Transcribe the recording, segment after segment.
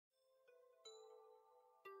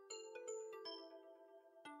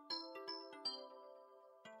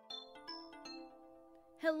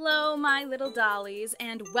Hello, my little dollies,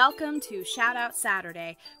 and welcome to Shoutout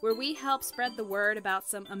Saturday, where we help spread the word about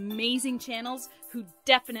some amazing channels who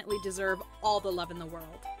definitely deserve all the love in the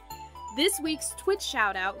world. This week's Twitch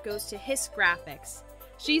shoutout goes to HiSS-Graphics.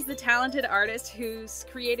 She's the talented artist who's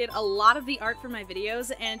created a lot of the art for my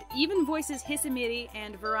videos and even voices Hissamiri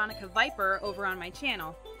and Veronica Viper over on my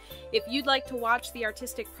channel. If you'd like to watch the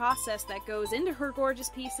artistic process that goes into her gorgeous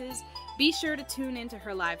pieces, be sure to tune into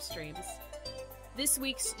her live streams. This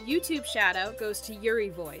week's YouTube shoutout goes to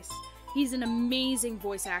YuuriVoice. He's an amazing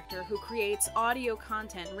voice actor who creates audio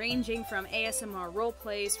content ranging from ASMR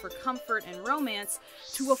roleplays for comfort and romance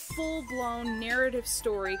to a full-blown narrative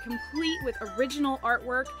story complete with original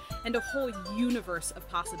artwork and a whole universe of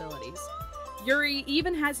possibilities. Yuri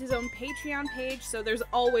even has his own Patreon page, so there's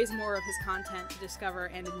always more of his content to discover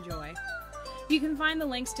and enjoy. You can find the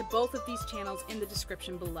links to both of these channels in the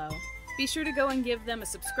description below. Be sure to go and give them a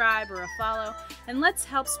subscribe or a follow, and let's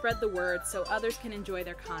help spread the word so others can enjoy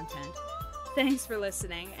their content. Thanks for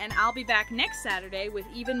listening, and I'll be back next Saturday with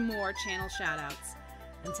even more channel shoutouts.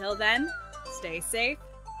 Until then, stay safe,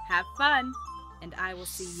 have fun, and I will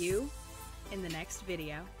see you in the next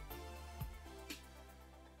video.